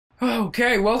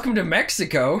Okay, welcome to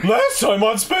Mexico. Last time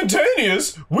on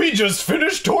Spentaneous, we just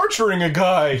finished torturing a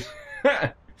guy.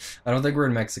 I don't think we're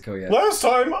in Mexico yet. Last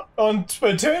time on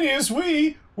Spentaneous,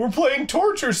 we were playing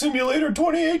Torture Simulator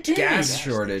 2018. Gas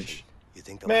shortage. You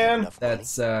think Man,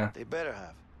 that's They better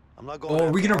have. I'm not going. Oh,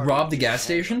 are we gonna rob the gas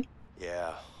station?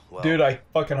 Yeah. Well, Dude, I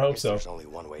fucking hope so. There's only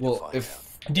one way to Well, find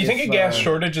if out. Do you think a gas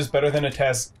shortage is better than a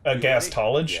gas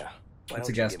tolage? Yeah. Why What's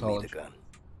a don't you gas give me tolage? the gun?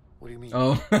 What do you mean?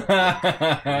 Oh.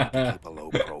 Keep a low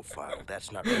profile.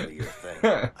 That's not really your thing.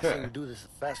 I say we do this the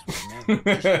fast way, man.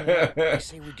 Just, I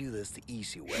say we do this the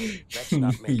easy way. Let's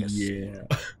not make a scene.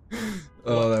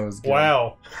 Oh, that was good.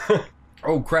 Wow.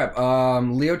 Oh crap.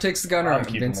 Leo takes the gun or I'm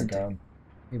keeping Vincent? the gun.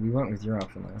 Hey, we went with your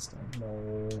option last time.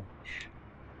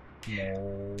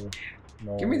 No.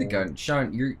 No. Give me the gun,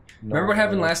 Sean. Remember what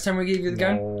happened last time we gave you the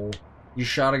gun? No. You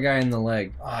shot a guy in the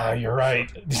leg. Ah, you're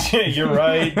right. You're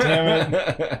right, damn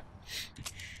it.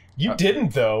 You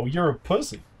didn't, though. You're a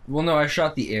pussy. Well, no, I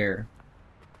shot the air.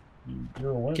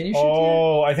 You're a winner. Can you shoot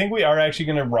Oh, I think we are actually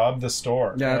going to rob the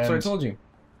store. Yeah, that's what I And told you.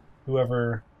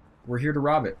 Whoever... We're here to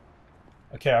rob it.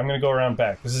 Okay, I'm going to go around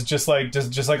back. This is just like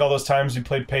all those times we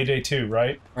played Payday 2,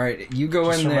 right? All right, you go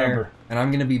Just in there, remember. and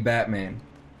I'm gonna be Batman.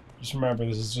 Just remember,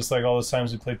 this is just like all those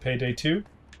times we played Payday 2.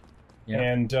 Yeah.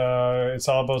 And it's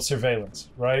all about surveillance,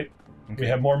 right? Okay. We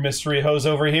have more mystery hose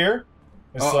over here.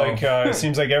 It's Uh-oh. like, it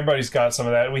seems like everybody's got some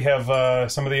of that. We have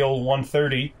some of the old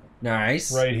 130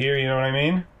 Nice. right here, you know what I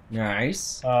mean?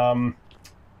 Nice.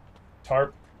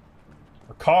 Tarp.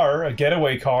 A car, a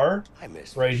getaway car, I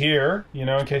miss right here, you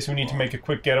know, in case we need to make a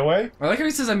quick getaway. I like how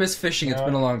he says I miss fishing. It's Yeah.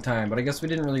 been a long time, but I guess we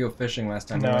didn't really go fishing last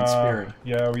time. We went Nah, spearing.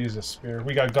 yeah, we use a spear.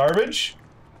 We got garbage.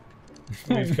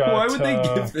 We've got, Why would they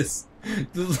give this?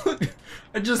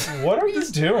 I just. What are you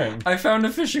doing? I found a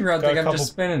fishing rod. Got Think a I'm couple-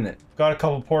 just spinning it. Got a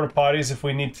couple porta potties if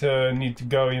we need to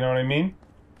go. You know what I mean?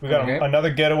 We got Okay.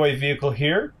 another getaway vehicle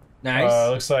here. Nice.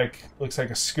 Looks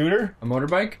like a scooter. A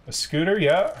motorbike? A scooter,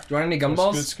 yeah. Do you want any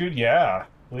gumballs? Scoot, yeah,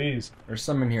 please. There's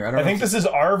some in here. I don't. I think this is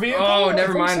our vehicle. Oh, I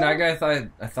never think mind. so. That guy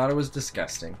I thought it was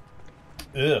disgusting.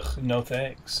 Ugh, no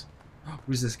thanks.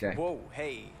 Who's this guy? Whoa,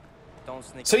 hey, don't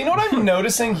sneak. So you know what I'm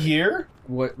noticing here?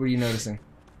 What are you noticing?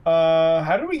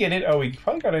 How did we get in? Oh, we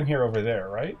probably got in here over there,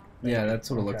 right? Yeah, that's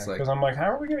what it looks like. Because I'm like,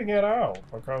 how are we gonna get out?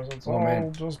 Because it's Oh, all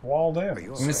man. just walled in. Are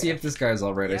you I'm gonna see if this guy's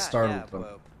all right. I startled him.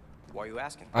 Why are you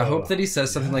asking? I hope that he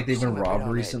says something like they've been So we're robbed on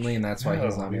recently, edge. and that's why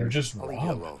he's No, on we were here. just I'll leave you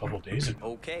robbed alone. a couple days ago.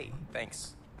 Okay,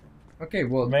 thanks. Okay,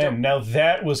 well, Man, now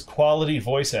that was quality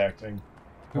voice acting.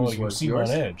 Whose Oh, you was? seem on Yours?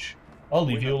 edge. I'll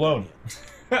leave We're you not alone.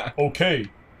 Okay,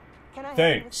 Can I help you with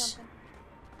thanks. something?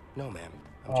 No, ma'am.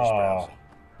 I'm just browsing.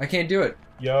 I can't do it.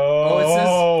 Yo,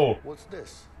 Oh, What's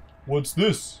this? what's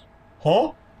this?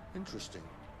 Huh? Interesting.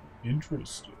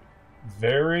 Interesting.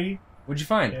 Very. What'd you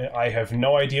find? I have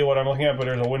no idea what I'm looking at, but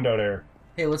there's a window there.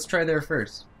 Hey, let's try there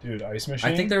first. Dude, ice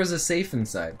machine? I think there was a safe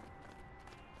inside.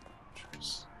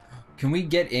 Can we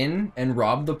get in and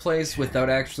rob the place without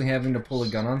actually having to pull a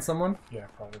gun on someone? Yeah,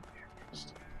 probably.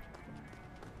 Interesting.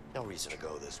 No reason to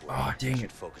go this way. Oh, dang We should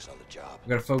it. Focus on the job. We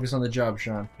gotta focus on the job,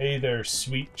 Sean. Hey there,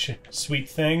 sweet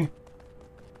thing.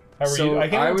 How are So you? I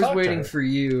can't was talk to waiting her. for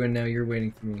you, and now you're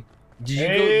waiting for me. Did you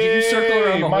Hey, did you circle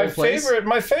around the my whole place?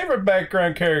 my favorite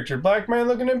background character, black man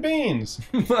looking at beans.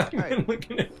 Black man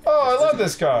looking at. Oh, I love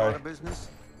this guy. business?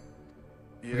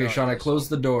 Okay, Sean, I closed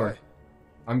the door.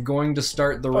 I'm going to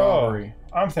start the robbery.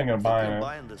 Oh, I'm thinking of buying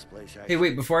it. this place. Hey,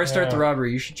 wait! Before I start the Yeah.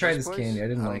 robbery, you should try This this place? candy. I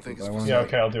didn't I don't like it, think but I it's want Yeah, to.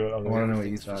 okay, I'll do it. I want to know what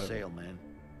you for thought of it. sale, man.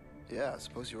 Yeah, I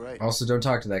suppose you're right. Also, don't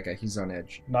talk to that guy. He's on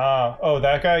edge. Nah. Oh,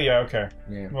 that guy? Yeah, okay.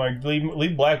 Yeah, Like,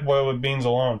 leave Black Boy with beans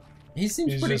alone. he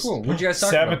seems He's pretty just cool. What'd you guys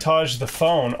talk about? sabotage the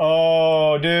phone.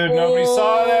 Oh, dude, nobody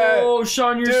saw that. Oh,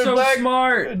 Sean, you're Dude, so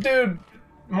smart. Dude,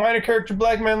 minor character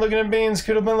black man looking at beans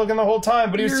could have been looking the whole time,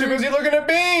 but he was too You're- busy looking at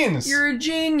beans. You're a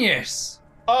genius.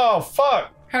 Oh,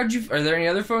 fuck. How'd you? Are there any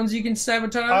other phones you can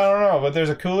sabotage? I don't know, but there's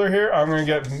a cooler here. I'm gonna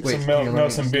get Wait, some hang milk, on, let no, me-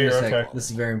 some give me a beer. sec. Okay. This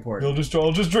is very important.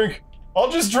 I'll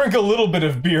just drink a little bit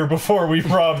of beer before we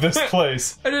rob this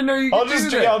place. I didn't know you could I'll do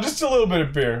just that. yeah, just a little bit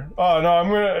of beer. Oh no, I'm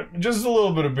gonna just a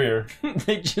little bit of beer.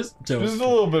 They just don't. Just a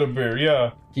little bit of beer.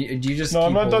 Yeah. Do you just? No, keep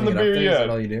I'm not done the holding it up beer there? Is yet. that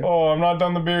all you do? Oh, I'm not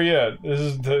done the beer yet. This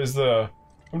is the.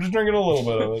 I'm just drinking a little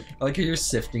bit of it. I like how you're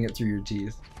sifting it through your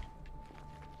teeth.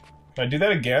 Can I do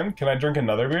that again? Can I drink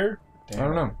another beer? I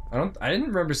don't know. I didn't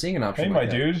remember seeing an option. Hey, like my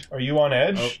that. dude, are you on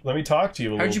edge? Oh. Let me talk to you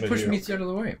a little How'd you bit push here. me out of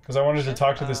the way? Because I wanted to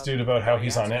talk to this dude about how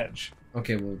he's on edge.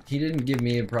 Okay, well, he didn't give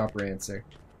me a proper answer,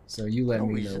 so you let No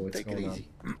me reason. know what's Take it going on. easy.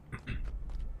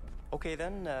 Okay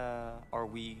then, are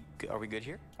we good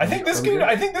here? I think Are we good?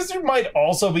 I think this dude might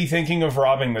also be thinking of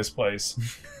robbing this place.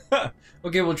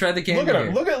 Okay, we'll try the candy. Look at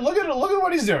him. here. Look at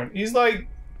what he's doing. He's like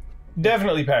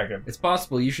Definitely pack it. It's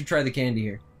possible. You should try the candy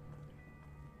here.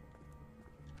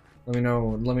 Let me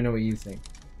know what you think.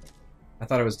 I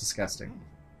thought it was disgusting.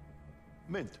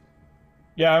 Mint.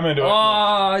 Yeah, I'm into it.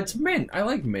 Oh, it's mint. I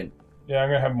like mint. Yeah, I'm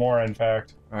gonna have more, in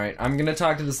fact. Alright, I'm gonna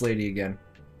talk to this lady again.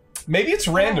 Maybe it's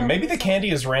random. Maybe the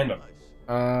candy is random.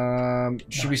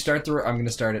 Should we start the... I'm gonna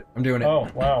start it. I'm doing it. Oh,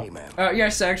 wow. Hey, man.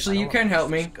 Yes, actually, you can help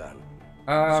me.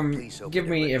 Please Give open it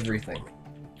me right everything. for me.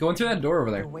 Go through that door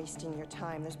over You're there. wasting your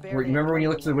time. There's Wait, barely remember when you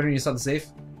any looked through the window and you saw the safe?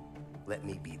 Let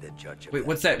me be the judge of Wait, that.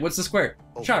 what's that? What's the square?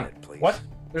 Open Sean, it, please. What?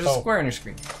 there's a Oh. square on your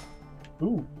screen.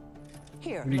 Ooh.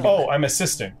 Here. do you- Oh, I'm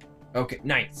assisting. Okay,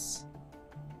 nice.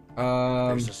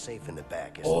 There's a safe in the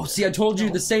back. Isn't Oh, there? see, I told you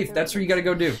the safe. That's where you gotta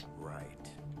go do. Right.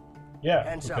 Yeah,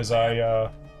 Hands up, because man.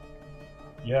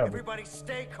 Yeah. Everybody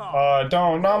stay calm.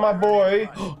 Don't, not my boy.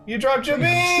 You dropped your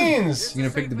beans! You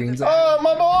gonna pick the beans up? Oh,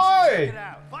 my boy!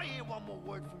 If I hear one more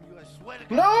word from you, I swear to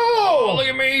God. No! Look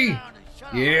at me!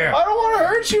 Yeah. I don't want to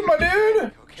hurt you, my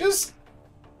dude. Just,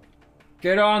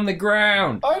 Get on the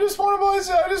ground. I just want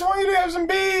you to have some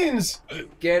beans.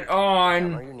 Get Down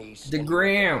on on your knees the and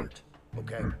ground.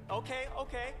 Okay. Okay,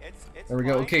 okay. It's There we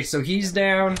go. fine. Okay, so he's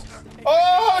down.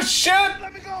 Oh shit!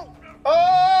 Let me go.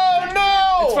 Oh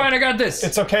no! It's fine, I got this.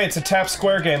 It's okay. It's a tap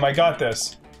square game. I got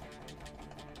this.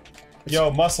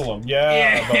 Yo, muscle him.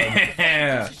 Yeah, bud.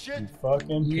 Yeah. Shit. You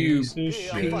fucking You piece of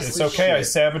shit. piece It's of okay. I shit.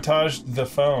 sabotaged the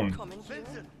phone. Come in here.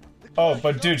 Vincent. Oh,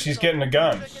 but dude, she's getting a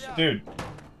gun. Dude.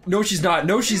 No, she's not.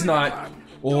 No, she's not.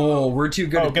 Oh, we're too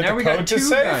good. Oh, at get now the we got code to 2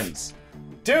 safe? guns.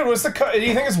 Dude, what's the code? Do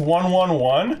you think it's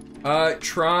 111?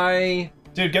 Try.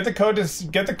 Dude, get the code to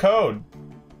get the code.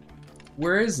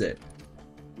 Where is it?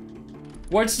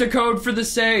 What's the code for the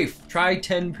safe? Try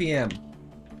 10 p.m.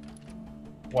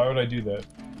 Why would I do that?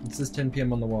 It says 10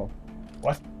 p.m. on the wall.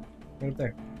 What? Right up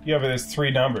there. Yeah, but there's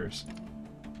 3 numbers.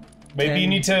 Maybe 10. you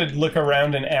need to look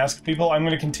around and ask people. I'm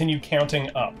going to continue counting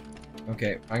up.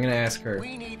 Okay, I'm gonna ask her.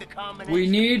 We need the combination. We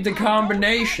need the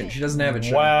combination. She doesn't have it.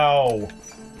 Sean. Wow.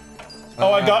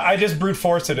 Oh, I just brute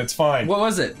forced it. It's fine. What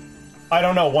was it? I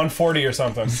don't know, 140 or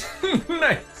something.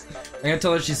 Nice. I'm gonna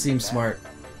tell her she seems smart.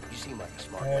 You seem like a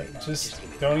smart lady. Just give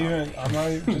me the don't even. combination. I'm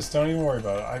not even. Just don't even worry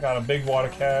about it. I got a big wad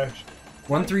of cash.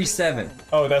 137.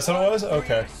 Oh, that's what it was.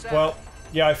 Okay. Well,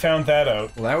 yeah, I found that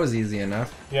out. Well, that was easy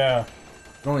enough. Yeah.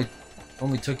 It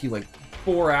only took you like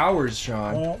 4 hours,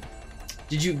 Sean. Well,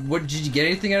 Did you get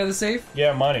anything out of the safe?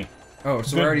 yeah, money. Oh,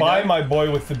 so we're already Goodbye, done? my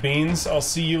boy with the beans. I'll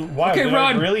see you. Why? Okay, did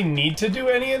run. I really need to do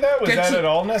any of that? Was that at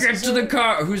all necessary? Get to the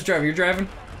car. Who's driving? You're driving?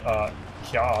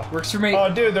 Yeah. Works for me.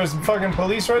 Oh, dude, there's fucking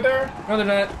police right there. No, they're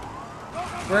not.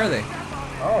 Where are they?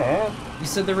 Oh, You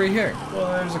said they're right here.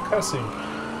 well, there's a cussing.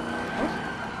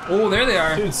 Oh, there they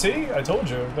are. Dude, see? I told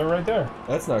you. They're right there.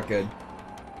 That's not good.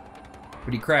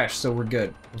 But he crashed, so we're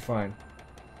good. We're fine.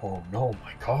 Oh, no,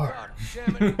 my car.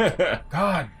 What's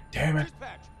God damn it.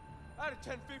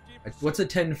 a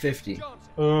 1050?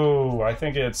 Ooh, I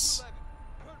think it's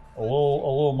a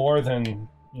little more than,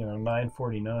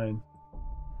 949.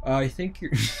 I think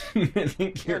you're. I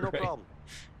think Yeah, you're no right. problem.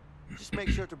 Just make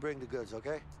sure to bring the goods,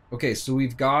 okay? Okay, so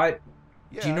we've got.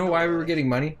 Yeah, Do you I know why we about were it. getting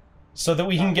money? So that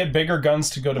we can get bigger guns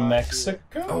to go to Mexico?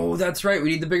 Oh, that's right. We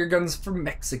need the bigger guns from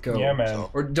Mexico. Yeah, man.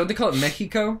 Or don't they call it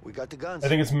Mexico? We got the guns. I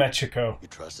think it's Mexico. You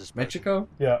trust us? Mexico?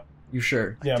 Yeah, You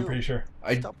sure? yeah, I'm do. pretty sure.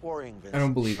 Stop worrying, Vincent. I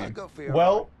don't believe you. I'll go for your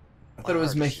Well, I thought it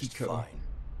was My heart is just Mexico. fine.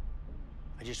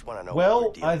 I just want to know. well,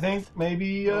 what we're I dealing think with.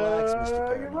 maybe, Relax, Mr. you're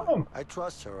Paranoid. wrong. I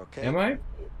trust her, okay? Am I?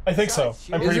 I think so.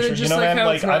 I'm Isn't pretty it sure. just You know, like man, how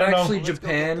like, it's I not don't know. actually Let's go get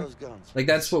Japan? those guns. Like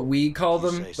that's what we call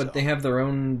You them, say but so. they have their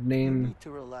own You name. need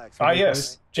to relax. Ah, okay?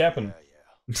 yes, Japan.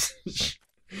 Yeah.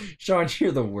 Sean,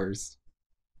 you're the worst.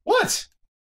 What?